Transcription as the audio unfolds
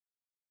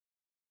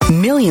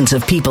Millions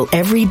of people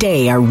every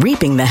day are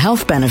reaping the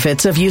health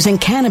benefits of using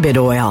cannabis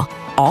oil,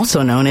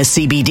 also known as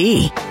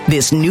CBD.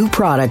 This new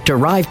product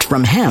derived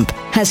from hemp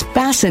has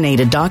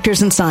fascinated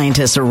doctors and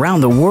scientists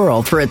around the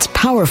world for its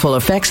powerful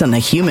effects on the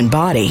human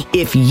body.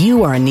 If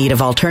you are in need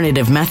of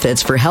alternative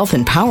methods for health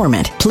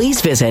empowerment, please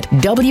visit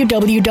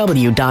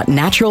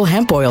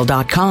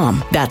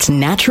www.naturalhempoil.com. That's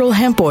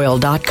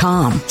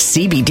naturalhempoil.com.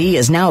 CBD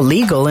is now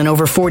legal in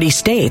over 40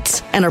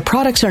 states, and our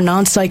products are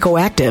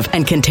non-psychoactive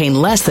and contain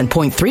less than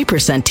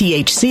 0.3%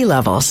 THC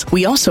levels.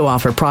 We also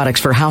offer products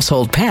for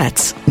household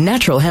pets.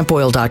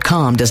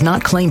 Naturalhempoil.com does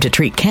not claim to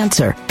treat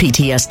cancer,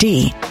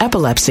 PTSD,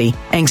 epilepsy,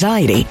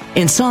 anxiety,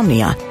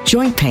 insomnia,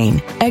 joint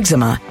pain,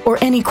 eczema, or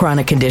any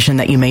chronic condition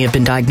that you may have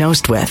been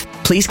diagnosed with.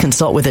 Please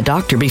consult with a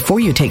doctor before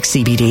you take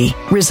CBD.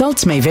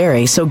 Results may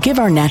vary, so give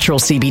our natural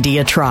CBD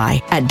a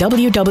try at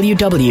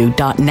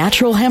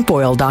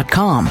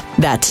www.naturalhempoil.com.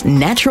 That's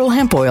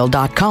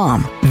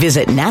naturalhempoil.com.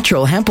 Visit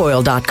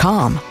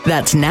naturalhempoil.com.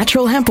 That's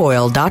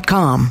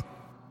naturalhempoil.com.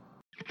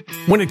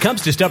 When it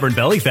comes to stubborn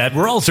belly fat,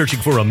 we're all searching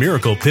for a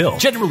miracle pill.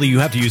 Generally, you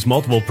have to use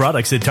multiple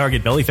products that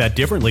target belly fat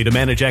differently to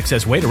manage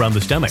excess weight around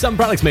the stomach. Some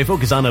products may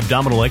focus on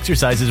abdominal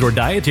exercises or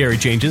dietary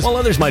changes, while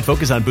others might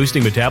focus on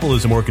boosting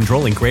metabolism or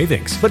controlling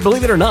cravings. But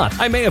believe it or not,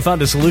 I may have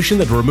found a solution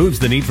that removes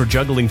the need for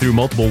juggling through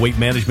multiple weight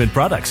management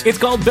products. It's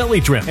called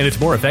Belly Trim, and it's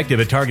more effective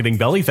at targeting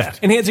belly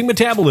fat, enhancing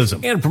metabolism,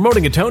 and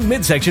promoting a toned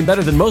midsection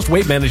better than most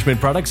weight management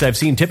products I've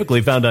seen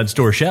typically found on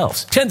store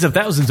shelves. Tens of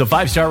thousands of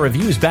 5-star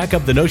reviews back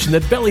up the notion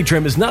that Belly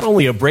Trim is not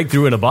only a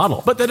breakthrough in a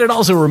bottle, but that it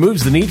also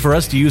removes the need for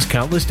us to use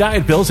countless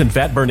diet pills and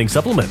fat-burning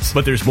supplements.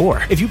 But there's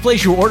more. If you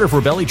place your order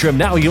for Belly Trim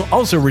now, you'll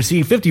also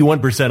receive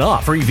 51%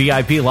 off, free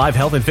VIP live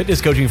health and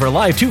fitness coaching for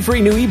life, 2 free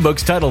new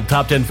ebooks titled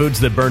Top 10 Foods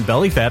That Burn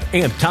Belly Fat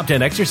and Top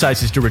 10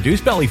 Exercises to Reduce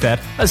Belly Fat,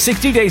 a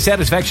 60-day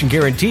satisfaction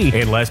guarantee,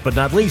 and last but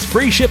not least,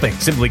 free shipping.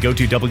 Simply go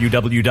to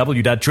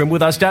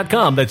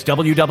www.trimwithus.com. That's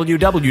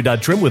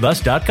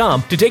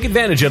www.trimwithus.com to take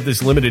advantage of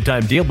this limited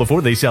time deal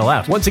before they sell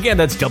out. Once again,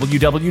 that's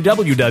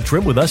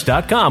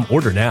www.trimwithus.com.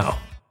 Order now.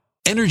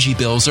 Energy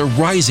bills are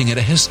rising at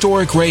a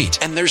historic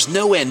rate, and there's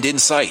no end in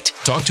sight.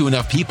 Talk to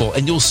enough people,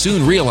 and you'll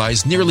soon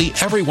realize nearly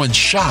everyone's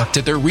shocked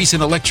at their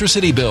recent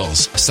electricity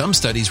bills. Some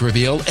studies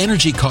reveal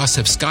energy costs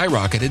have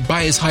skyrocketed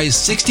by as high as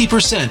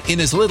 60%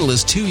 in as little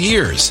as 2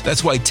 years.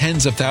 That's why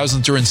tens of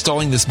thousands are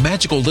installing this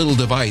magical little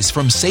device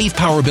from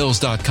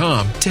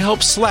SavePowerBills.com to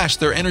help slash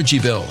their energy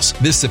bills.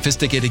 This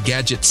sophisticated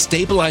gadget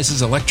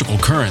stabilizes electrical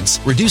currents,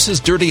 reduces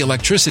dirty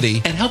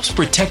electricity, and helps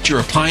protect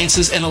your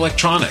appliances and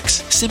electronics.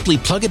 Simply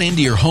plug it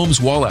into your home's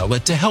wall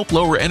outlet to help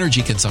lower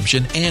energy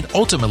consumption and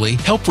ultimately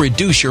help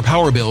reduce your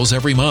power bills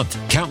every month.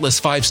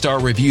 Countless 5-star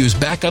reviews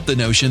back up the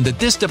notion that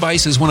this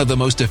device is one of the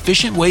most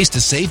efficient ways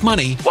to save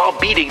money while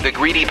beating the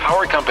greedy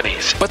power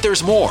companies. But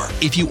there's more.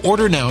 If you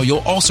order now, you'll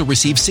also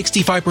receive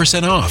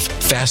 65% off,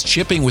 fast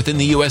shipping within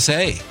the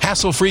USA,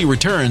 hassle-free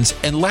returns,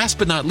 and last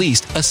but not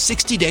least, a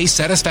 60-day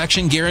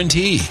satisfaction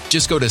guarantee.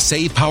 Just go to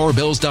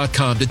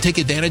SavePowerBills.com to take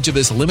advantage of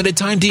this limited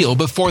time deal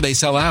before they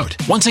sell out.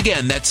 Once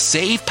again, that's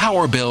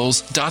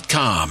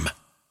SavePowerBills.com.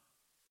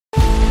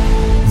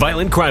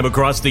 Violent crime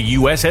across the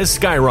U.S. has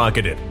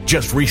skyrocketed.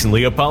 Just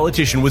recently, a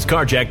politician was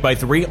carjacked by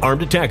 3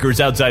 armed attackers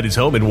outside his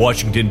home in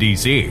Washington,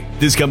 D.C.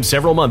 This comes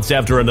several months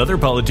after another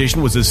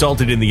politician was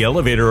assaulted in the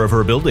elevator of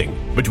her building.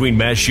 Between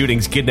mass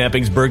shootings,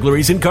 kidnappings,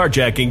 burglaries, and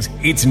carjackings,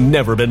 it's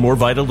never been more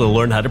vital to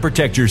learn how to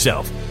protect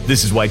yourself.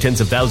 This is why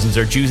tens of thousands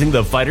are choosing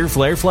the Fighter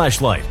Flare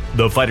flashlight.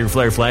 The Fighter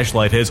Flare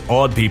flashlight has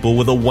awed people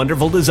with a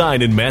wonderful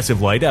design and massive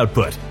light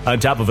output. On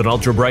top of an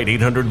ultra-bright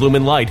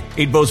 800-lumen light,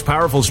 it boasts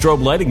powerful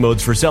strobe lighting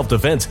modes for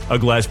self-defense, a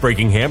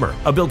glass-breaking hammer,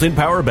 a built-in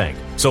power bank,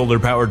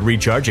 solar-powered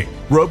recharging,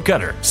 rope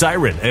cutter,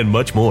 siren, and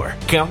much more.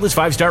 Countless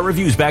 5-star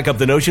reviews back up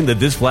the notion that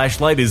this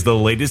flashlight is the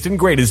latest and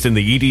greatest in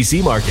the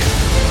EDC market.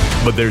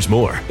 But there's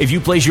more. If you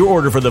place your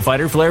order for the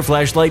Fighter Flare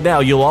flashlight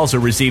now, you'll also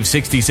receive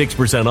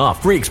 66%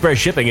 off, free express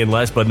shipping, and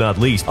last but not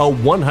least, a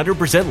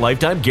 100%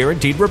 lifetime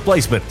guaranteed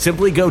replacement.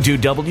 Simply go to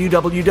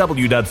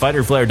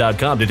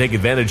www.fighterflare.com to take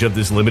advantage of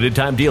this limited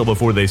time deal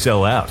before they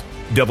sell out.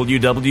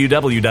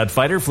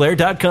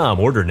 www.fighterflare.com.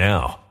 Order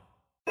now.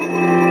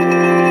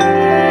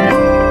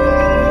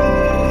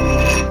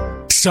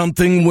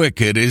 Something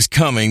wicked is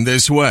coming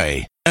this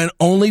way, and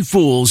only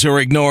fools are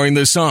ignoring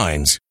the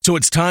signs. So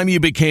it's time you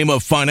became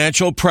a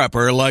financial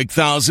prepper like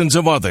thousands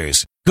of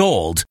others.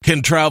 Gold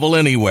can travel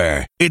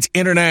anywhere. It's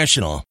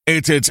international.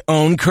 It's its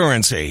own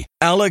currency.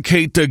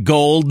 Allocate to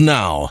gold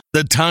now,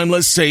 the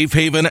timeless safe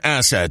haven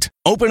asset.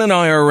 Open an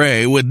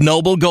IRA with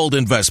Noble Gold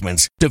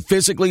Investments to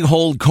physically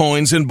hold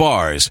coins and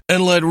bars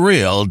and let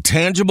real,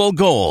 tangible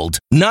gold,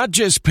 not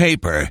just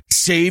paper,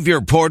 Save your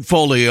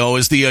portfolio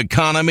as the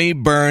economy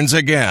burns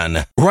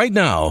again. Right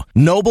now,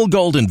 Noble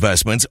Gold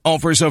Investments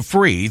offers a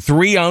free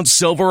 3-ounce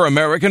silver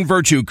American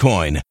Virtue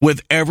coin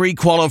with every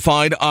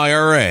qualified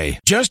IRA.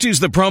 Just use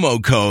the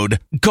promo code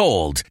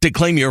GOLD to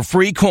claim your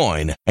free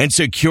coin and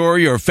secure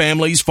your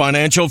family's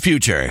financial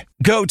future.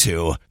 Go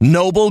to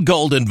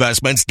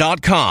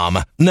noblegoldinvestments.com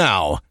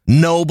now.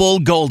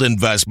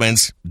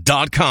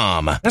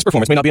 noblegoldinvestments.com. Past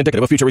performance may not be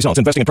indicative of future results.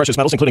 Investing in precious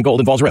metals, including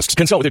gold, involves risks.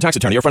 Consult with your tax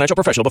attorney or financial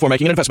professional before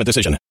making an investment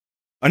decision.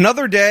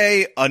 Another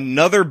day,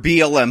 another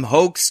BLM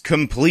hoax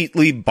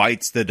completely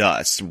bites the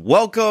dust.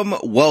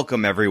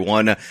 Welcome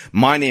everyone.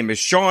 My name is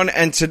Sean,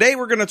 and today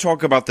we're going to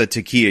talk about the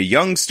Takia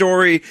Young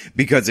story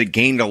because it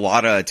gained a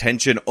lot of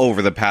attention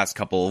over the past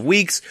couple of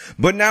weeks,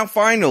 but now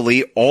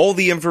finally all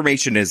the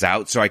information is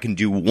out, so I can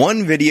do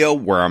one video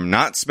where I'm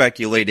not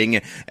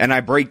speculating and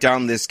I break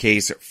down this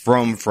case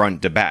from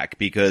front to back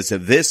because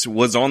this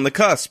was on the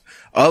cusp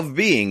of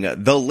being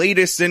the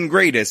latest and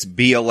greatest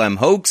BLM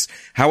hoax.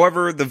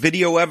 However, the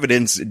video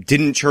evidence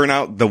didn't turn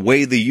out the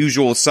way the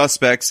usual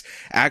suspects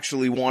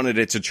actually wanted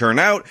it to turn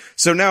out,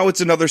 so now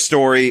it's another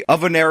story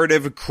of a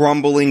narrative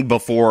crumbling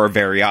before our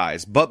very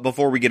eyes. But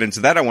before we get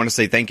into that, I want to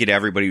say thank you to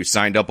everybody who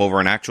signed up over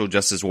on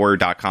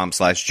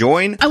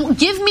actualjusticewarrior.com/join.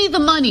 Give me the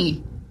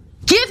money.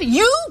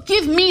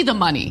 Give me the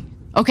money.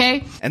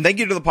 Okay? And thank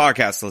you to the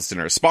podcast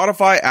listeners,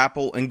 Spotify,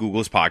 Apple, and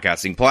Google's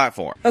podcasting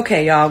platform.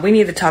 Okay, y'all, we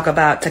need to talk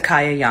about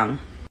Takia Young.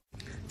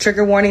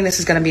 Trigger warning, this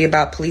is going to be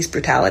about police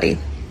brutality.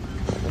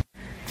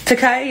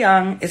 Takia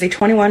Young is a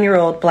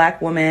 21-year-old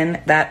black woman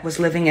that was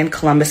living in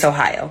Columbus,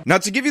 Ohio. Now,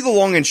 to give you the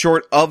long and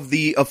short of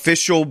the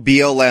official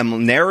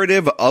BLM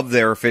narrative of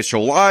their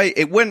official lie,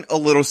 it went a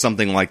little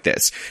something like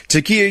this.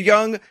 Takia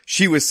Young,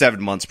 she was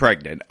 7 months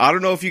pregnant. I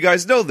don't know if you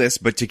guys know this,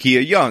 but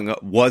Takia Young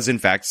was in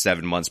fact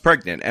 7 months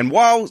pregnant. And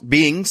while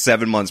being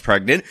 7 months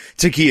pregnant,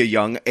 Takia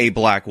Young, a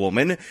black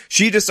woman,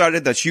 she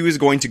decided that she was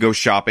going to go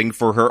shopping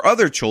for her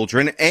other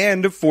children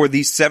and for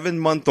the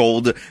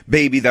 7-month-old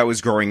baby that was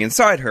growing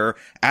inside her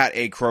at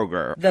a Kroger.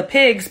 The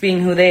pigs,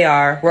 being who they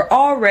are, were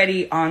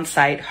already on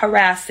site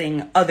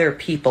harassing other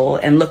people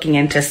and looking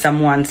into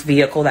someone's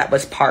vehicle that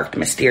was parked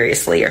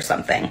mysteriously or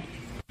something.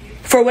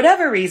 For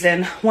whatever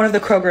reason, one of the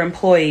Kroger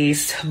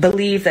employees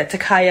believed that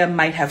Takia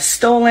might have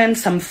stolen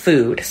some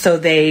food, so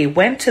they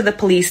went to the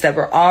police that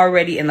were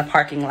already in the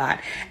parking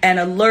lot and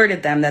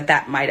alerted them that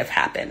that might have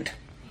happened.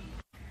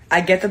 I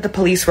get that the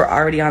police were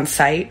already on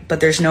site, but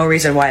there's no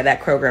reason why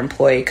that Kroger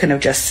employee couldn't have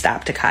just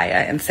stopped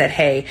Takia and said,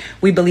 hey,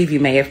 we believe you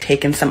may have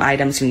taken some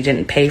items and you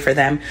didn't pay for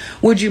them.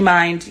 Would you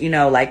mind,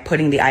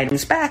 putting the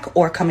items back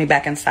or coming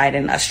back inside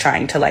and us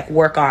trying to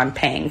work on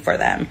paying for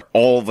them?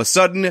 All of a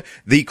sudden,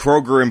 the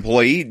Kroger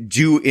employee,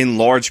 due in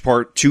large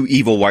part to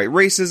evil white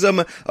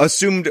racism,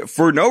 assumed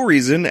for no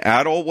reason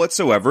at all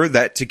whatsoever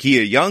that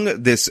Takia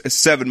Young, this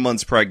 7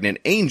 months pregnant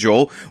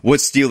angel,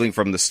 was stealing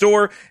from the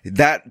store.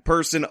 That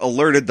person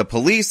alerted the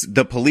police.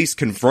 The police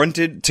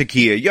confronted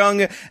Takia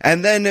Young,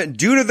 and then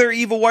due to their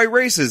evil white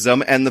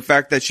racism and the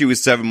fact that she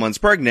was 7 months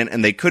pregnant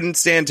and they couldn't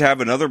stand to have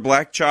another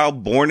black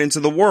child born into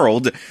the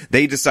world,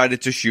 they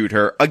decided to shoot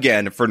her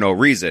again for no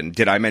reason.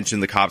 Did I mention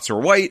the cops were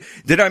white?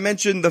 Did I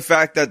mention the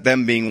fact that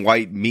them being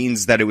white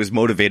means that it was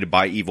motivated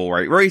by evil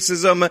white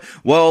racism?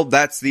 Well,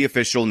 that's the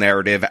official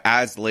narrative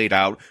as laid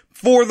out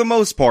for the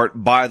most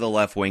part by the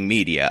left-wing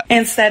media.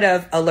 Instead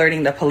of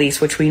alerting the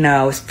police, which we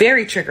know is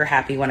very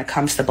trigger-happy when it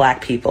comes to black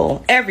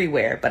people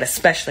everywhere, but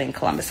especially in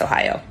Columbus,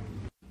 Ohio.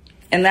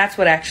 And that's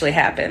what actually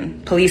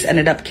happened. Police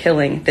ended up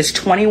killing this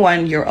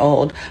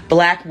 21-year-old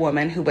black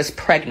woman who was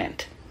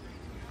pregnant.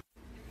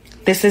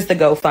 This is the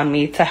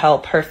GoFundMe to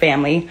help her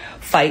family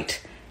fight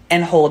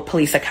and hold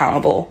police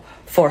accountable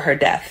for her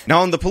death.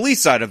 Now, on the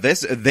police side of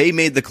this, they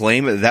made the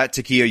claim that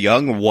Takia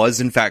Young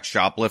was in fact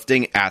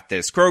shoplifting at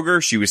this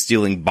Kroger. She was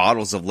stealing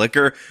bottles of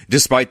liquor,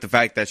 despite the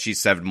fact that she's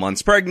 7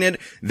 months pregnant.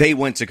 They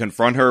went to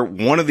confront her.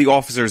 One of the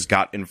officers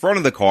got in front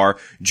of the car,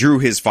 drew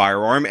his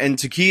firearm, and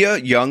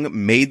Takia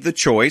Young made the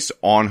choice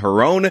on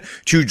her own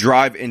to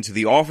drive into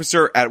the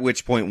officer, at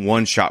which point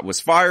one shot was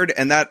fired,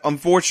 and that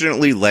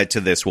unfortunately led to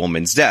this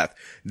woman's death.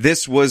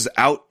 This was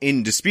out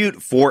in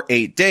dispute for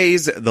 8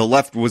 days. The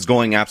left was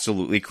going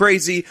absolutely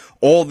crazy.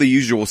 All the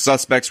usual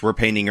suspects were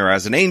painting her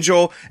as an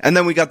angel. And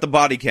then we got the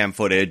body cam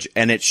footage,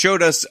 and it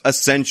showed us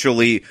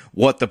essentially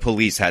what the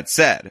police had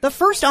said. The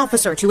first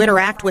officer to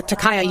interact with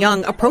Takia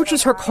Young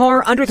approaches her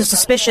car under the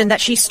suspicion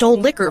that she stole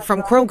liquor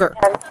from Kroger.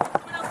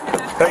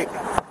 Hey,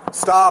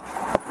 stop.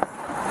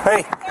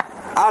 Hey,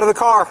 out of the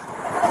car.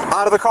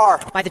 Out of the car.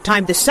 By the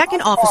time the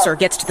second officer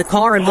gets to the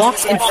car and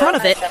walks in front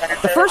of it,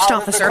 the first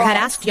officer had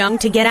asked Young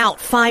to get out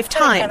 5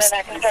 times.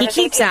 He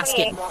keeps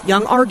asking.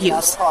 Young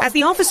argues. As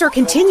the officer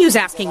continues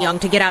asking Young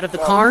to get out of the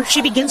car,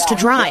 she begins to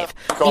drive.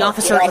 The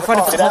officer in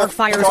front of the car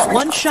fires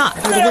 1 shot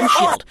through the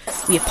windshield.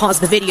 We have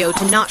paused the video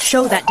to not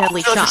show that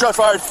deadly shot.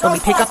 When we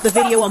pick up the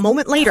video a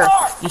moment later,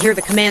 you hear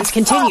the commands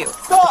continue.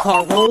 The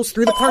car rolls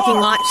through the parking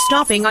lot,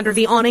 stopping under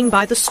the awning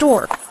by the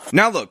store.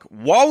 Now look,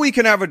 while we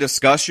can have a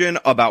discussion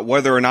about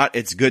whether or not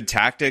it's good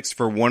tactics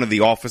for one of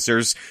the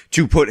officers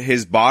to put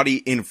his body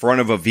in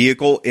front of a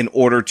vehicle in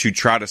order to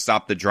try to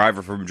stop the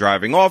driver from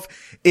driving off,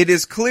 it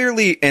is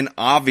clearly and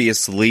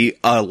obviously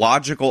a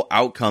logical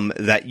outcome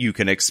that you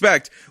can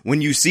expect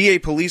when you see a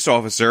police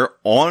officer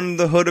on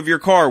the hood of your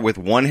car with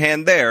one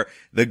hand there,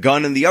 the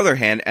gun in the other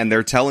hand, and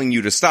they're telling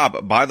you to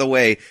stop. By the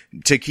way,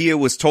 Takia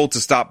was told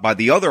to stop by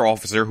the other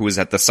officer who was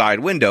at the side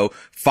window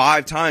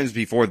 5 times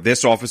before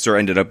this officer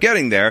ended up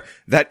getting there,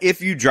 that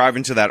if you drive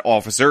into that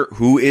officer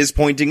who is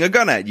pointing a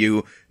gun at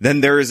you,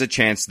 then there is a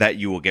chance that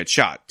you will get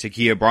shot.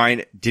 Takia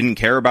Bryant didn't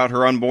care about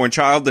her unborn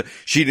child.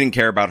 She didn't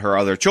care about her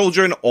other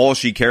children. All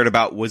she cared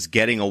about was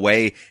getting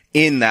away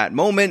in that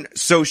moment.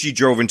 So she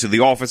drove into the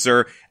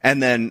officer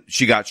and then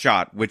she got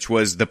shot, which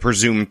was the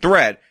presumed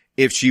threat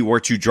if she were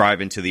to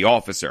drive into the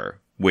officer,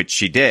 which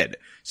she did.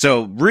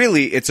 So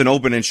really, it's an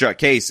open and shut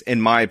case,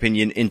 in my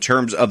opinion, in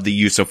terms of the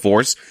use of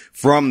force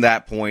from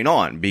that point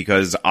on,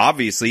 because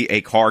obviously a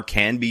car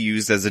can be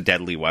used as a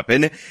deadly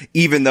weapon,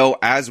 even though,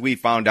 as we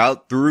found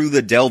out through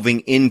the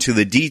delving into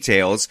the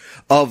details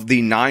of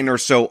the 9 or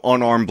so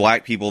unarmed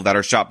black people that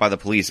are shot by the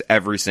police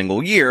every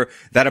single year,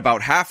 that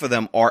about half of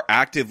them are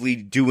actively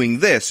doing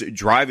this,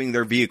 driving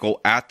their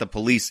vehicle at the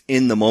police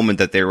in the moment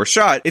that they were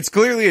shot. It's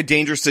clearly a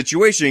dangerous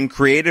situation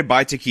created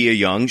by Takia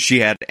Young.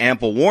 She had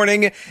ample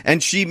warning,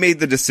 and she made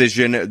the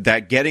decision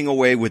that getting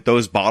away with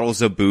those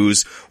bottles of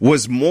booze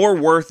was more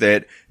worth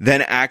it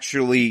than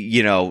actually,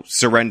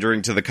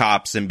 surrendering to the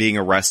cops and being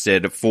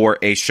arrested for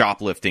a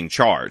shoplifting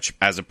charge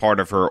as a part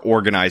of her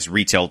organized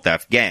retail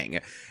theft gang.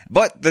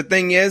 But the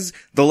thing is,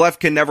 the left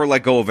can never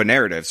let go of a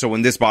narrative. So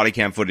when this body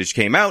cam footage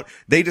came out,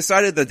 they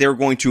decided that they were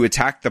going to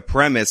attack the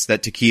premise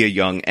that Takia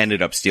Young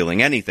ended up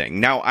stealing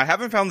anything. Now, I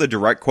haven't found the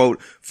direct quote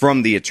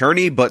from the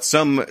attorney, but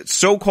some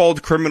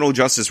so-called criminal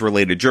justice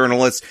related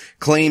journalists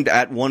claimed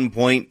at one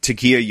point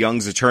Takia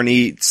Young's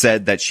attorney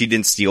said that she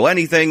didn't steal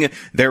anything.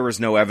 There was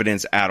no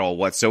evidence at all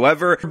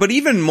whatsoever. But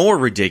even more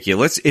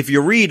ridiculous, if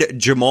you read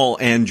Jamal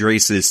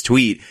Andres'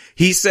 tweet,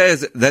 he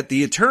says that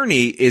the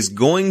attorney is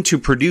going to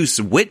produce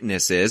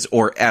witnesses,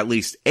 or at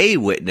least a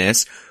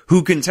witness,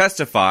 who can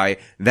testify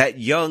that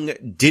Young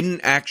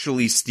didn't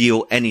actually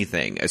steal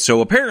anything.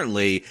 So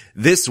apparently,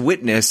 this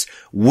witness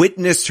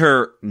witnessed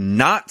her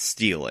not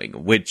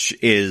stealing, which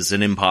is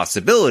an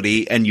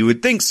impossibility, and you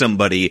would think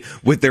somebody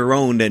with their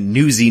own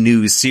Newsy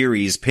News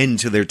series pinned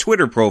to their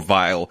Twitter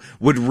profile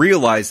would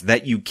realize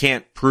that you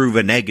can't prove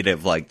a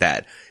negative like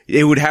that.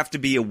 It would have to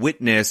be a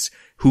witness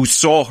who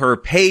saw her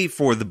pay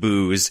for the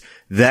booze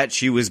that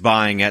she was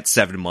buying at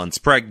 7 months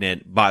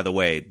pregnant. By the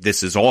way,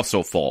 this is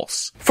also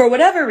false. For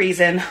whatever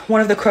reason,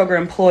 one of the Kroger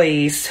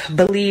employees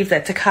believed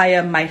that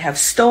Takia might have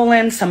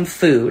stolen some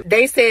food.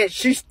 They said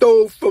she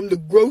stole from the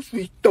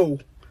grocery store.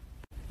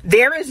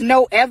 There is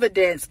no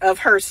evidence of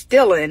her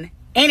stealing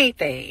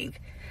anything.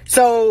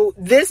 So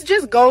this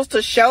just goes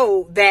to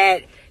show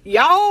that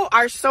y'all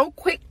are so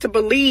quick to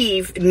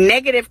believe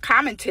negative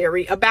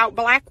commentary about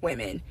black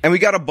women. And we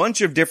got a bunch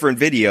of different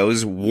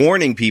videos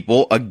warning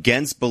people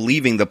against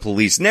believing the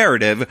police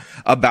narrative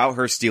about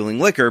her stealing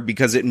liquor,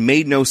 because it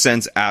made no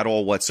sense at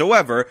all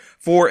whatsoever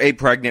for a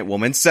pregnant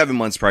woman, 7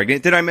 months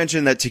pregnant. Did I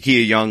mention that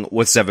Takia Young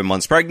was 7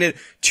 months pregnant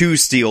to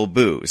steal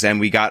booze? And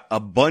we got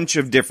a bunch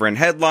of different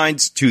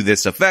headlines to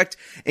this effect,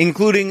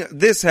 including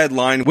this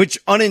headline, which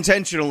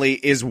unintentionally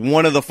is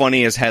one of the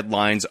funniest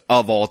headlines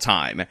of all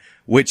time,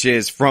 which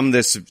is from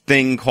this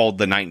thing called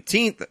The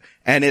 19th,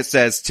 and it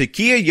says,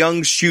 Takia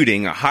Young's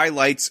shooting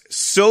highlights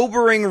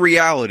sobering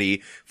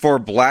reality for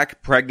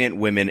black pregnant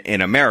women in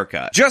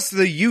America. Just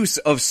the use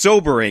of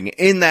sobering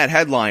in that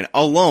headline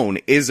alone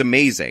is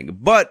amazing,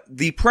 but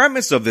the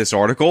premise of this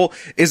article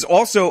is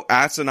also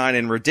asinine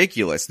and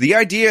ridiculous. The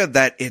idea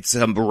that it's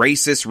a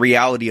racist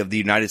reality of the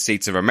United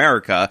States of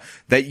America,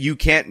 that you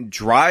can't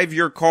drive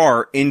your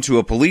car into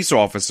a police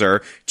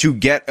officer to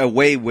get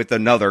away with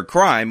another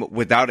crime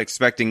without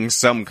expecting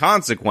some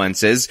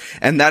consequences,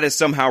 and that is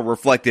somehow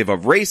reflective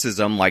of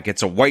racism, like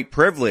it's a white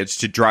privilege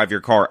to drive your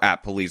car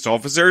at police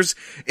officers,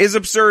 is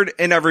absurd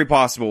in every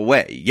possible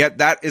way. Yet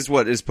that is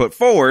what is put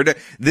forward.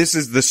 This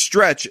is the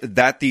stretch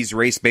that these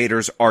race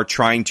baiters are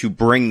trying to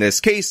bring this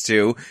case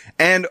to.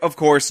 And of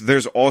course,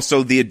 there's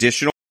also the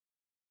additional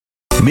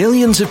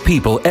Millions of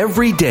people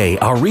every day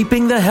are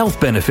reaping the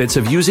health benefits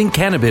of using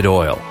cannabis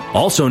oil,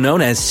 also known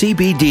as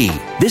CBD.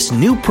 This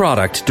new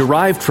product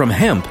derived from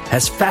hemp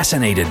has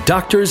fascinated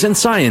doctors and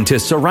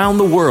scientists around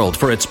the world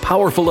for its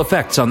powerful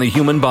effects on the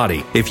human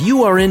body. If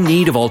you are in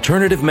need of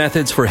alternative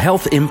methods for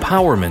health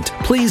empowerment,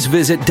 please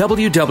visit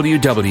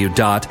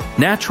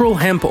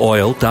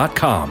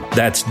www.naturalhempoil.com.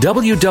 That's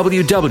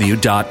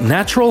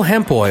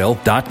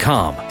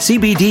www.naturalhempoil.com.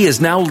 CBD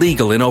is now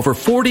legal in over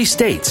 40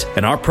 states,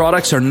 and our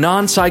products are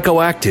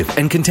non-psychoactive psychoactive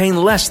and contain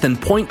less than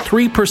 0.3%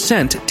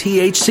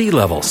 THC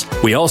levels.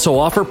 We also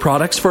offer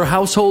products for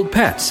household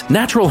pets.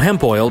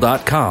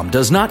 NaturalHempOil.com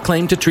does not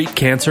claim to treat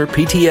cancer,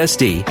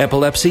 PTSD,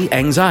 epilepsy,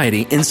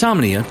 anxiety,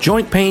 insomnia,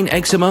 joint pain,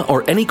 eczema,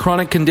 or any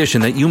chronic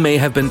condition that you may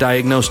have been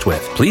diagnosed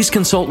with. Please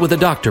consult with a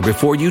doctor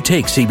before you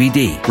take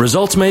CBD.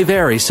 Results may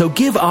vary, so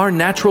give our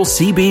natural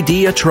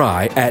CBD a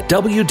try at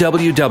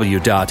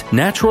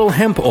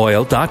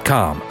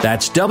www.naturalhempoil.com.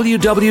 That's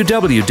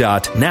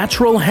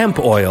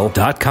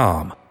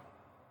www.naturalhempoil.com.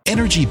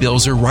 Energy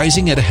bills are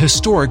rising at a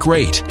historic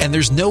rate, and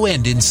there's no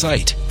end in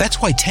sight. That's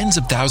why tens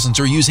of thousands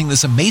are using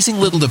this amazing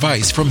little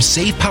device from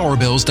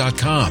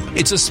SavePowerBills.com.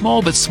 It's a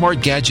small but smart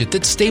gadget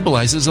that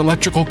stabilizes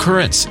electrical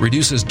currents,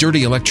 reduces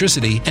dirty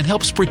electricity, and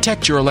helps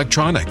protect your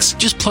electronics.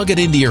 Just plug it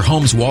into your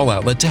home's wall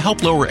outlet to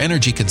help lower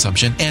energy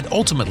consumption and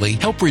ultimately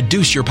help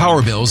reduce your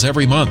power bills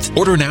every month.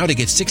 Order now to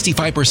get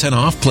 65%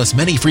 off plus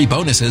many free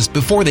bonuses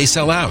before they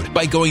sell out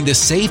by going to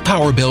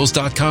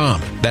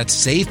SavePowerBills.com.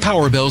 That's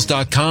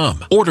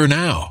SavePowerBills.com. Order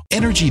now.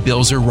 Energy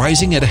bills are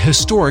rising at a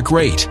historic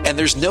rate, and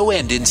there's no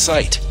end in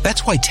sight.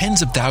 That's why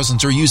tens of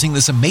thousands are using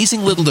this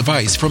amazing little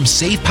device from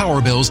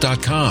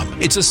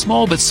SavePowerBills.com. It's a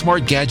small but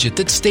smart gadget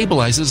that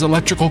stabilizes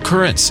electrical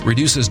currents,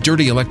 reduces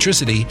dirty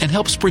electricity, and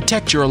helps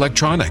protect your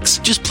electronics.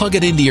 Just plug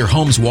it into your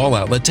home's wall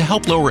outlet to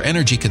help lower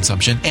energy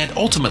consumption and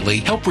ultimately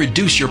help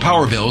reduce your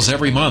power bills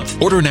every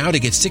month. Order now to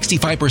get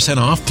 65%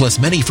 off plus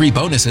many free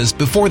bonuses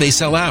before they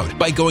sell out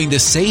by going to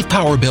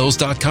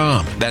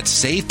SavePowerBills.com.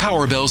 That's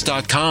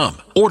SavePowerBills.com.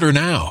 Order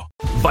now.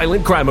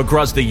 Violent crime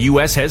across the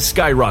U.S. has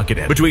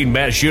skyrocketed. Between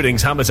mass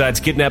shootings, homicides,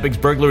 kidnappings,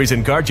 burglaries,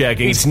 and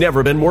carjackings, it's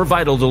never been more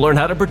vital to learn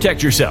how to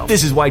protect yourself.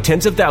 This is why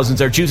tens of thousands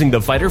are choosing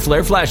the Fighter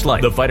Flare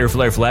flashlight. The Fighter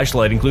Flare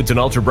flashlight includes an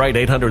ultra-bright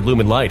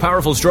 800-lumen light,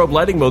 powerful strobe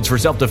lighting modes for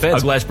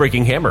self-defense, a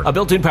glass-breaking hammer, a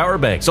built-in power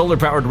bank,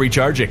 solar-powered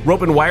recharging,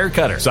 rope and wire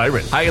cutter,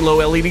 siren, high and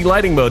low LED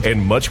lighting mode,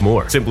 and much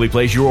more. Simply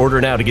place your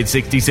order now to get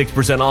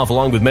 66% off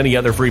along with many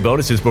other free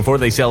bonuses before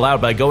they sell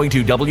out by going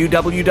to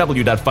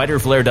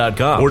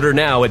www.fighterflare.com. Order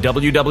now at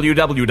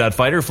www.fighterflare.com.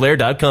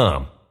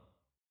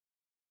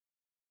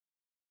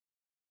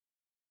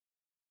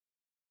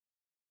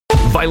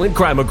 Violent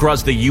crime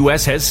across the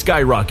U.S. has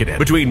skyrocketed.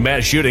 Between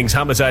mass shootings,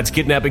 homicides,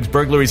 kidnappings,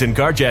 burglaries, and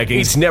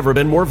carjackings, it's never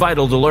been more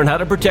vital to learn how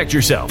to protect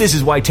yourself. This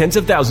is why tens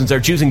of thousands are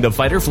choosing the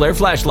Fighter Flare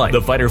flashlight.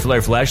 The Fighter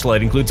Flare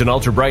flashlight includes an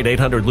ultra-bright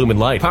 800-lumen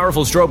light,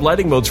 powerful strobe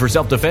lighting modes for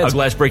self-defense, a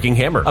glass-breaking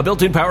hammer, a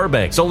built-in power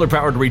bank,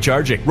 solar-powered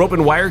recharging, rope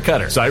and wire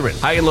cutter, siren,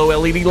 high and low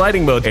LED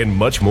lighting mode, and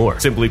much more.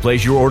 Simply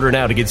place your order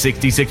now to get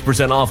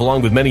 66% off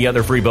along with many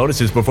other free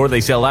bonuses before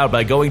they sell out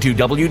by going to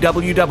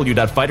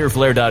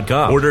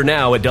www.fighterflare.com. Order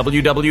now at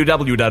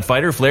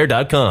www.fighterflare.com.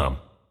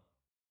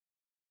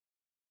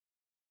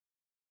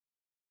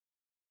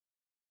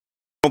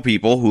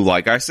 People who,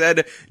 like I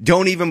said,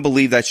 don't even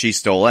believe that she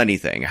stole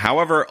anything.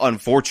 However,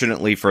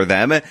 unfortunately for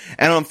them, and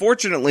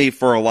unfortunately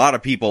for a lot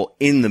of people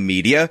in the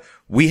media,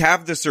 we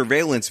have the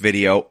surveillance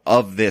video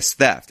of this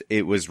theft.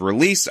 It was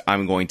released.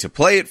 I'm going to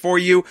play it for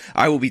you.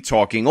 I will be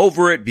talking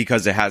over it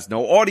because it has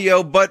no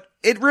audio, but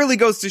it really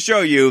goes to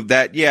show you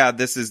that, yeah,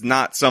 this is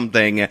not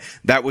something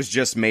that was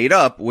just made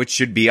up, which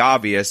should be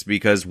obvious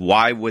because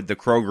why would the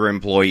Kroger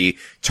employee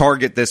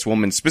target this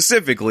woman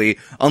specifically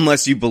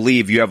unless you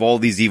believe you have all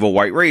these evil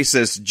white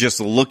racists just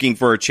looking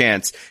for a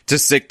chance to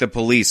sick the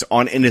police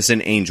on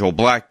innocent angel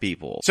black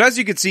people. So as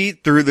you can see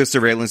through the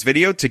surveillance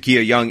video,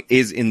 Takia Young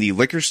is in the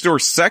liquor store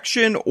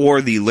section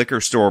or the liquor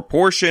store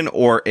portion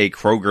or a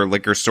Kroger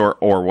liquor store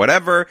or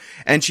whatever,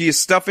 and she is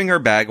stuffing her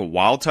bag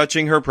while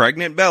touching her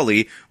pregnant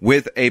belly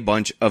with a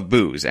bunch of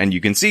booze. And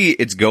you can see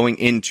it's going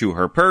into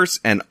her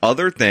purse and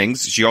other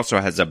things. She also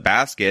has a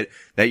basket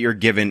that you're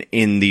given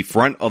in the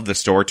front of the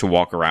store to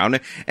walk around,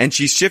 and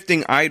she's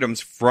shifting items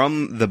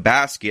from the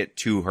basket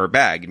to her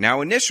bag.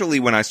 Now,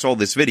 initially when I saw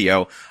this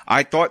video,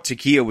 I thought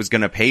Takia was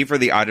going to pay for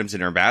the items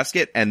in her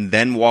basket and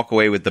then walk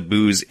away with the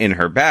booze in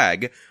her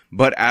bag.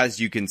 But as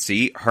you can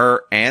see,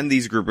 her and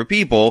these group of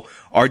people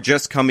are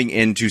just coming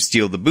in to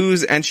steal the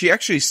booze, and she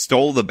actually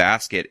stole the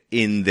basket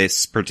in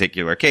this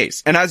particular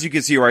case. And as you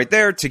can see right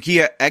there,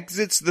 Takia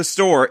exits the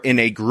store in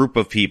a group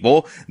of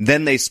people,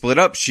 then they split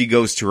up, she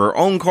goes to her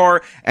own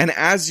car, and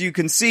as you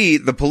can see,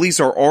 the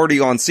police are already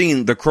on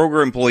scene. The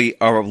Kroger employee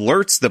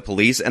alerts the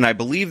police, and I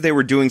believe they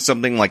were doing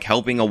something like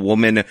helping a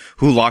woman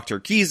who locked her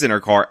keys in her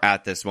car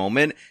at this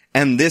moment.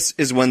 And this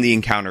is when the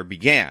encounter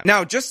began.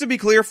 Now, just to be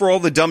clear for all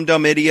the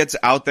dumb idiots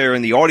out there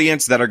in the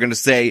audience that are going to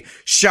say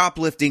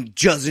shoplifting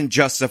doesn't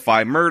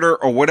justify murder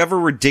or whatever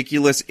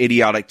ridiculous,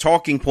 idiotic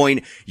talking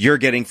point you're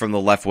getting from the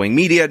left-wing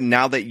media,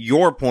 now that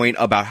your point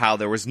about how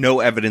there was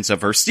no evidence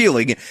of her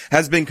stealing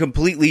has been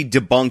completely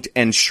debunked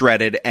and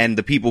shredded, and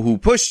the people who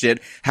pushed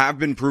it have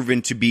been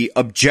proven to be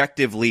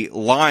objectively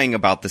lying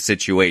about the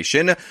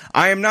situation,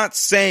 I am not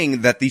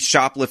saying that the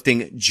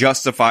shoplifting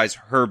justifies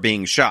her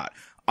being shot.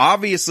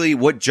 obviously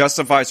what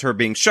justifies her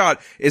being shot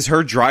is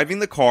her driving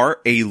the car,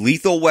 a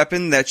lethal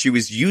weapon that she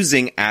was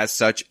using as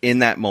such in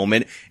that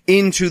moment,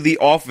 into the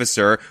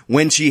officer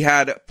when she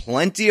had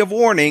plenty of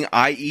warning,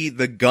 i.e.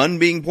 the gun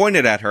being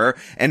pointed at her,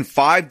 and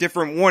 5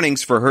 different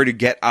warnings for her to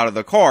get out of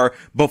the car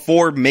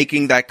before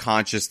making that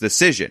conscious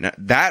decision.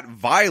 That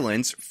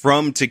violence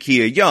from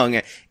Takia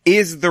Young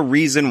is the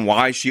reason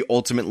why she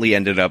ultimately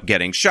ended up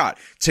getting shot.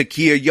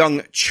 Takia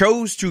Young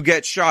chose to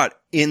get shot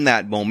in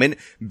that moment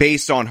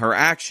based on her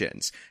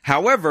actions.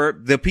 However,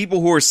 the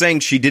people who are saying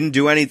she didn't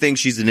do anything,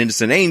 she's an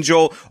innocent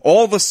angel,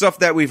 all the stuff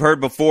that we've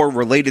heard before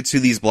related to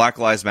these Black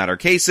Lives Matter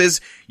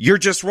cases, you're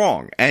just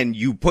wrong. And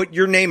you put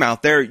your name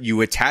out there,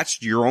 you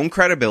attached your own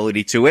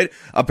credibility to it.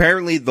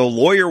 Apparently, the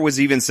lawyer was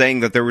even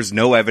saying that there was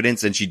no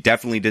evidence and she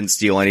definitely didn't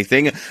steal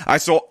anything. I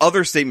saw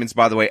other statements,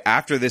 by the way,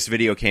 after this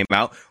video came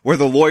out, where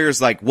the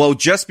lawyer's like, well,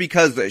 just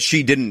because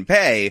she didn't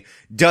pay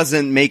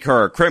doesn't make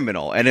her a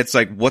criminal. And it's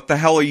like, what the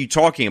hell are you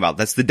talking about?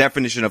 That's the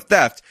definition of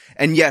theft.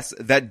 And yes,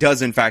 that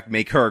does in fact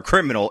make her a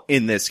criminal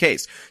in this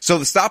case. So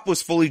the stop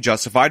was fully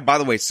justified. By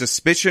the way,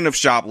 suspicion of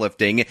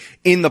shoplifting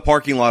in the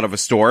parking lot of a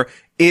store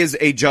is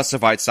a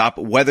justified stop,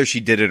 whether she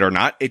did it or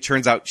not. It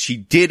turns out she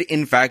did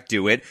in fact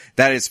do it.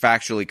 That is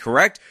factually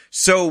correct.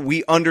 So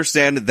we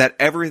understand that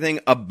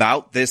everything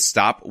about this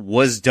stop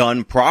was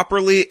done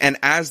properly and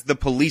as the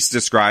police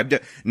described,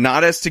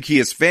 not as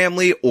Takia's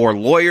family or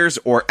lawyers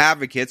or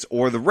advocates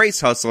or the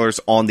race hustlers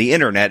on the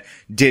internet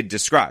did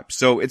describe.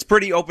 So it's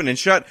pretty open and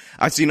shut.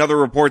 I've seen other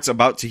reports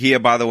about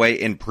Takia, by the way,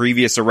 in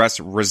previous arrests,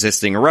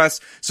 resisting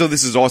arrest. So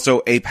this is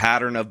also a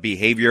pattern of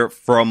behavior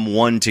from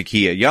one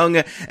Takia Young.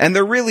 And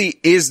there really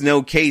is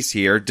no case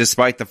here,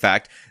 despite the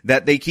fact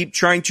that they keep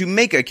trying to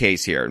make a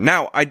case here.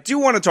 Now, I do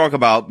want to talk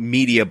about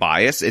media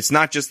bias. It's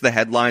not just the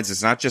headlines,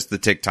 it's not just the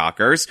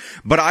TikTokers,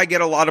 but I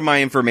get a lot of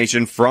my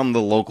information from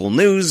the local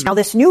news. Now,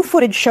 this new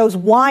footage shows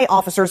why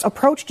officers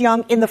approached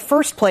Young in the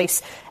first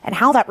place and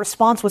how that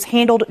response was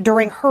handled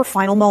during her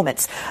final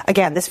moments.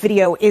 Again, this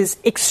video is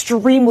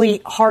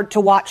extremely hard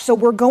to watch, so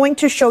we're going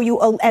to show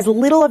you as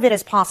little of it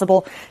as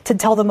possible to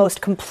tell the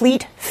most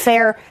complete,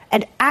 fair,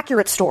 and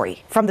accurate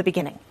story from the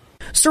beginning.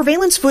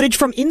 Surveillance footage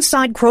from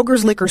inside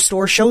Kroger's liquor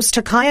store shows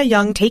Takia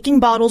Young taking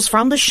bottles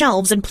from the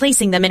shelves and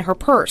placing them in her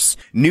purse.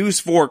 News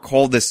 4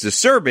 called this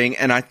disturbing,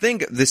 and I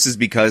think this is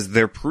because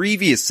their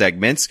previous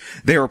segments,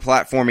 they were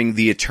platforming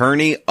the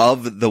attorney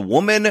of the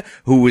woman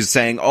who was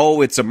saying,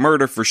 oh, it's a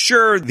murder for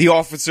sure, the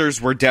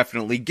officers were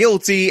definitely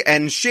guilty,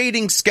 and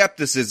shading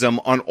skepticism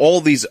on all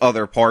these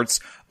other parts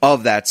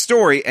of that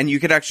story, and you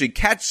could actually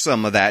catch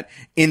some of that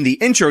in the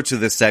intro to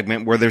this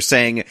segment where they're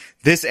saying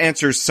this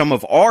answers some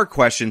of our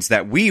questions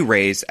that we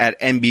raise at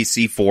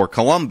NBC4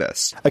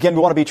 Columbus. Again,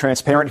 we want to be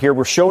transparent here.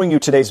 We're showing you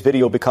today's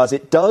video because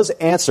it does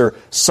answer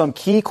some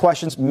key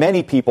questions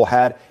many people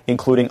had,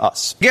 including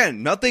us.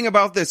 Again, nothing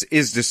about this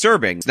is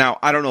disturbing. Now,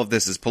 I don't know if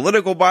this is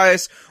political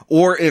bias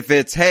or if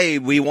it's, hey,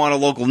 we want a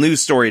local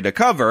news story to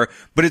cover,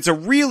 but it's a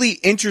really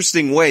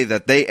interesting way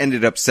that they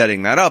ended up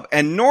setting that up.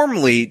 And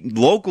normally,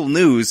 local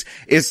news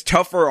is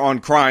tougher on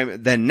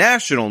crime than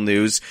national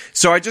news,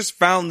 so I just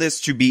found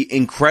this to be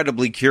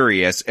incredibly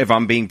curious, if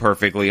I'm being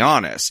perfectly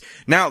honest.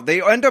 Now,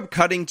 they end up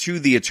cutting to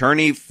the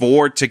attorney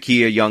for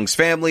Takia Young's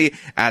family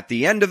at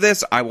the end of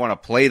this. I want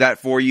to play that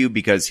for you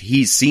because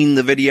he's seen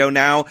the video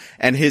now,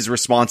 and his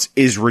response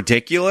is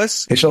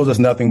ridiculous. It shows us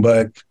nothing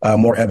but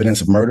more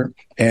evidence of murder,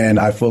 and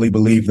I fully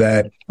believe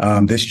that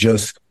this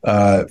just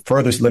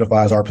further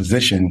solidifies our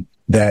position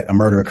that a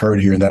murder occurred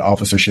here and that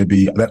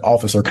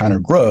officer Connor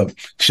Grubb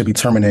should be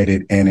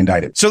terminated and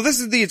indicted. So this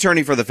is the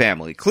attorney for the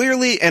family.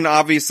 Clearly and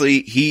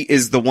obviously, he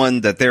is the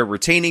one that they're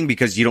retaining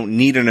because you don't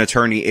need an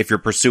attorney if you're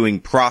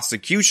pursuing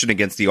prosecution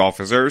against the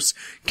officers.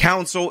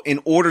 Counsel in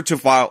order to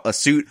file a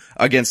suit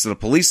against the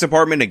police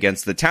department,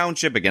 against the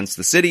township, against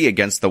the city,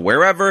 against the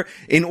wherever,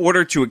 in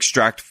order to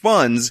extract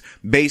funds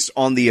based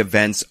on the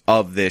events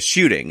of this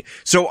shooting.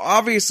 So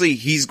obviously,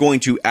 he's going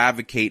to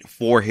advocate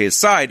for his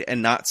side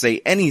and not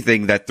say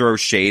anything that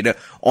throws shade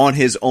on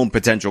his own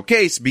potential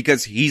case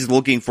because he's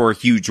looking for a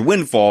huge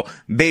windfall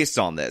based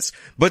on this.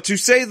 But to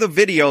say the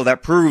video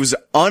that proves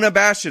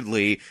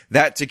unabashedly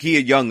that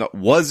Takia Young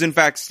was in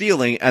fact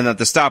stealing and that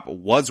the stop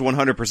was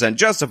 100%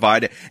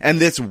 justified and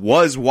this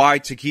was why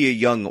Takia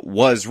Young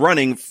was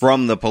running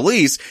from the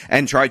police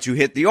and tried to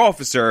hit the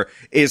officer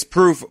is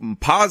proof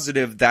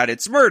positive that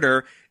it's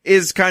murder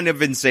is kind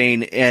of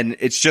insane, and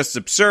it's just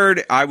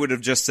absurd. I would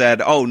have just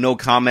said, oh, no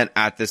comment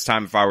at this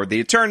time if I were the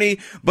attorney,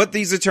 but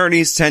these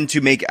attorneys tend to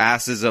make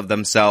asses of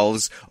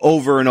themselves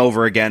over and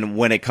over again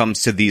when it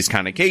comes to these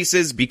kind of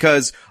cases,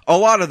 because a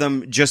lot of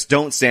them just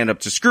don't stand up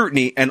to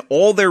scrutiny, and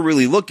all they're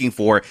really looking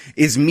for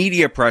is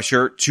media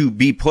pressure to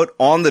be put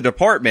on the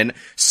department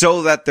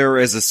so that there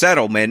is a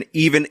settlement,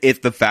 even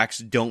if the facts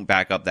don't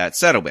back up that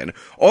settlement.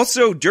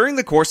 Also, during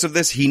the course of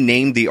this, he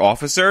named the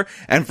officer,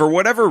 and for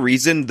whatever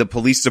reason, the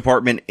police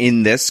department department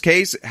in this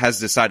case has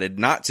decided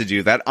not to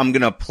do that. I'm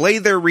going to play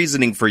their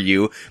reasoning for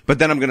you, but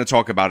then I'm going to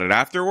talk about it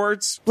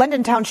afterwards.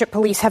 London Township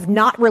Police have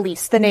not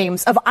released the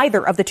names of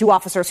either of the two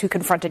officers who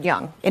confronted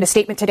Young. In a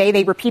statement today,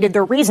 they repeated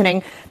their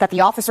reasoning that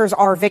the officers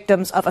are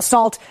victims of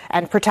assault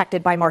and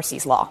protected by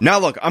Marsy's law. Now,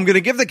 look, I'm going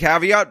to give the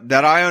caveat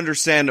that I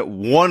understand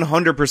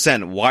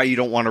 100% why you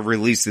don't want to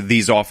release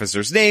these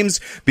officers' names,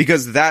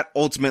 because that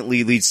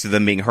ultimately leads to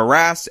them being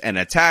harassed and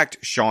attacked.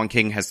 Shaun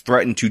King has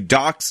threatened to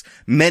dox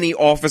many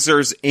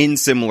officers in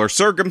similar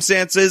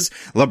circumstances.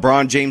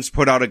 LeBron James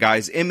put out a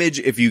guy's image,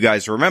 if you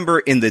guys remember,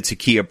 in the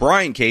Takia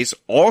Bryant case,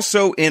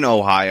 also in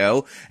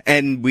Ohio,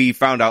 and we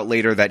found out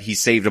later that he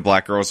saved a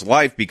black girl's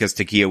life because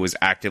Takia was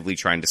actively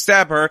trying to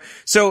stab her.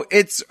 So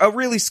it's a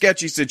really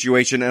sketchy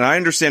situation, and I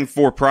understand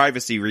for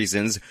privacy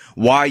reasons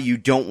why you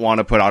don't want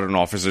to put out an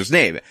officer's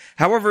name.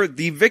 However,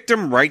 the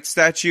victim rights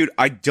statute,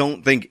 I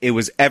don't think it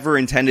was ever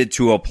intended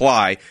to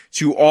apply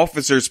to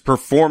officers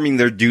performing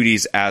their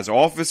duties as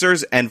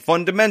officers, and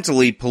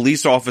fundamentally,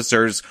 police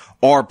officers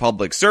are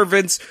public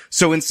servants.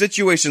 So in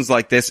situations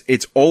like this,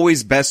 it's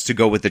always best to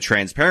go with the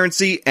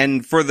transparency.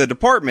 And for the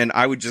department,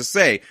 I would just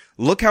say,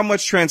 look how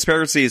much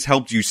transparency has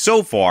helped you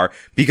so far,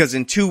 because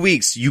in 2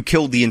 weeks, you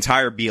killed the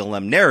entire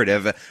BLM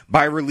narrative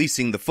by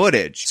releasing the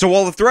footage. So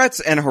while the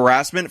threats and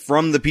harassment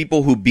from the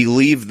people who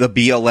believe the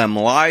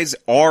BLM lies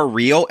are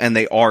real and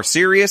they are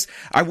serious,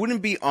 I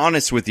wouldn't be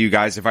honest with you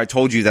guys if I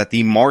told you that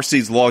the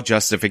Marsy's Law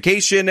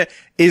justification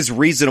is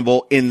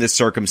reasonable in this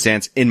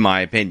circumstance, in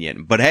my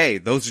opinion. But hey,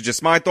 those are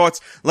just my thoughts.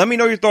 Let me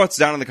know your thoughts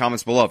down in the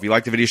comments below. If you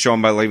like the video, show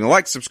them by leaving a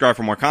like, subscribe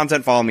for more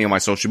content, follow me on my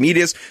social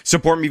medias,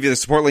 support me via the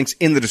support links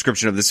in the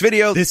description of this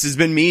video. This has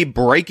been me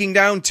breaking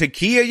down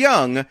Takia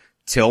Young.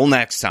 Till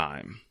next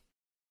time.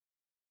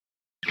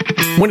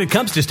 When it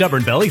comes to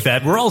stubborn belly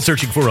fat, we're all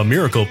searching for a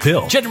miracle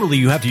pill. Generally,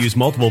 you have to use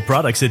multiple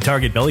products that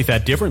target belly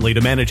fat differently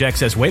to manage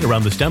excess weight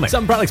around the stomach.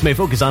 Some products may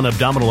focus on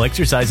abdominal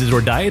exercises or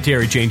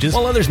dietary changes,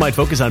 while others might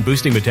focus on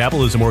boosting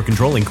metabolism or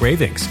controlling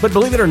cravings. But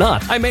believe it or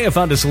not, I may have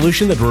found a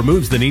solution that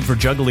removes the need for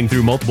juggling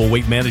through multiple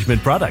weight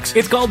management products.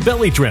 It's called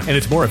Belly Trim, and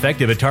it's more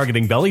effective at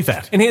targeting belly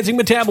fat, enhancing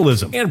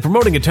metabolism, and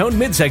promoting a toned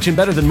midsection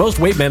better than most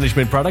weight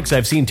management products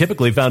I've seen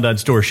typically found on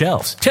store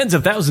shelves. Tens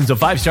of thousands of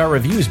 5-star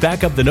reviews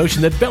back up the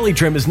notion that Belly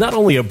Trim is not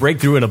only a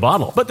breakthrough in a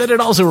bottle, but that it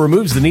also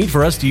removes the need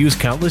for us to use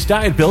countless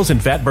diet pills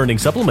and fat-burning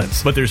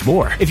supplements. But there's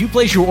more. If you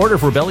place your order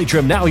for Belly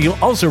Trim now, you'll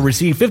also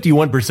receive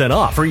 51%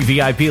 off, free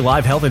VIP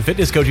live health and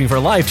fitness coaching for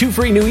life, 2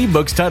 free new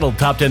ebooks titled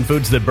Top 10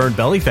 Foods That Burn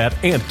Belly Fat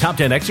and Top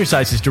 10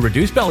 Exercises to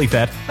Reduce Belly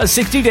Fat, a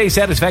 60-day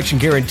satisfaction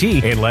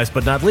guarantee, and last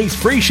but not least,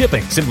 free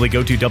shipping. Simply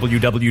go to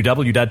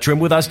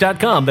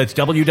www.trimwithus.com. That's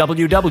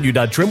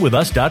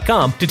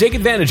www.trimwithus.com to take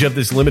advantage of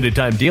this limited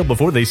time deal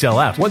before they sell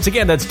out. Once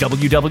again, that's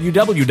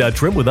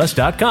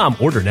www.trimwithus.com.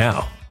 Order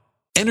now.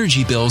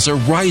 Energy bills are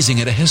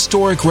rising at a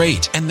historic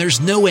rate, and there's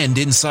no end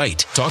in sight.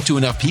 Talk to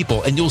enough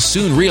people and you'll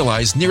soon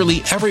realize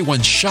nearly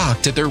everyone's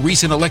shocked at their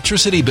recent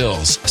electricity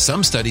bills.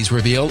 Some studies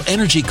reveal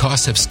energy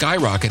costs have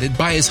skyrocketed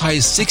by as high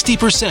as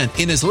 60%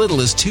 in as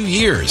little as 2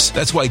 years.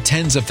 That's why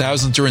tens of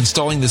thousands are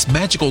installing this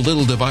magical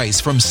little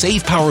device from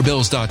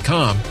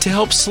SavePowerBills.com to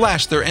help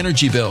slash their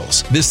energy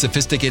bills. This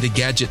sophisticated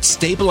gadget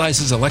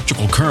stabilizes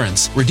electrical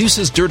currents,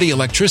 reduces dirty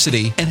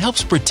electricity, and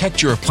helps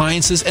protect your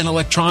appliances and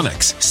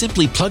electronics.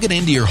 Simply plug it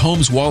into your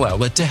home's wall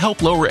outlet to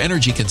help lower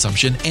energy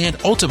consumption and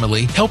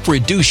ultimately help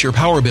reduce your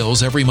power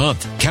bills every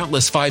month.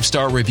 Countless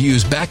 5-star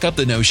reviews back up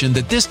the notion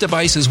that this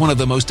device is one of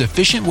the most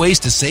efficient ways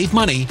to save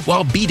money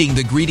while beating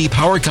the greedy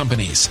power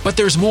companies. But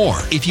there's more.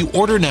 If you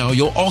order now,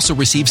 you'll also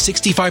receive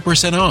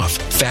 65% off,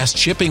 fast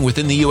shipping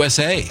within the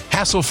USA,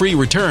 hassle-free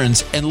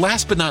returns, and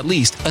last but not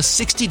least, a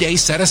 60-day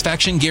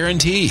satisfaction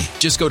guarantee.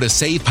 Just go to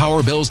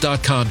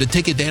SavePowerBills.com to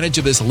take advantage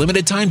of this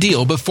limited time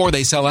deal before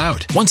they sell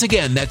out. Once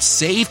again, that's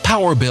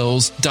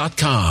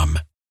SavePowerBills.com.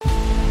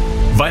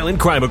 Violent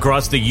crime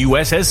across the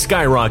U.S. has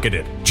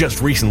skyrocketed.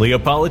 Just recently, a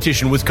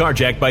politician was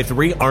carjacked by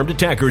 3 armed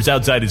attackers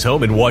outside his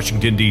home in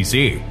Washington,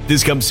 D.C.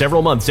 This comes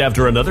several months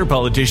after another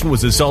politician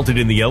was assaulted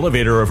in the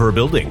elevator of her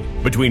building.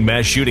 Between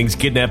mass shootings,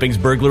 kidnappings,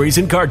 burglaries,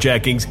 and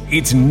carjackings,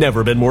 it's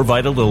never been more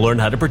vital to learn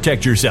how to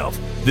protect yourself.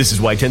 This is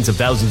why tens of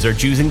thousands are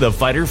choosing the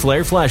Fighter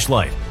Flare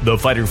flashlight. The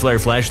Fighter Flare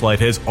flashlight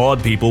has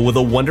awed people with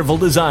a wonderful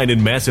design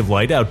and massive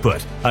light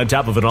output. On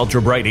top of an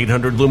ultra-bright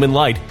 800-lumen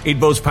light, it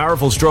boasts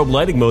powerful strobe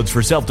lighting modes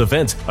for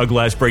self-defense, a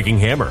glass-breaking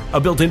hammer, a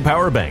built-in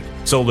power bank,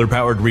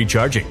 solar-powered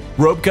recharging,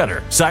 rope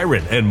cutter,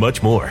 siren, and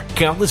much more.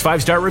 Countless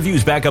 5-star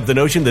reviews back up the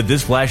notion that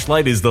this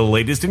flashlight is the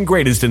latest and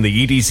greatest in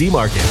the EDC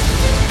market.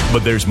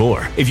 But there's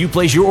more. If you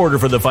place your order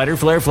for the Fighter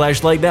Flare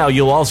flashlight now,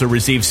 you'll also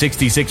receive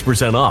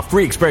 66% off,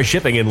 free express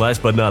shipping, and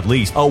last but not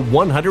least, a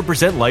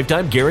 100%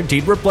 lifetime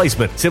guaranteed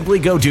replacement. Simply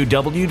go to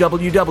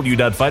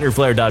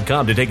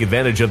www.fighterflare.com to take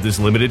advantage of this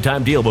limited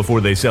time deal before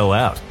they sell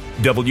out.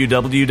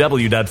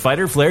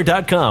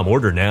 www.fighterflare.com.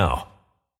 Order now.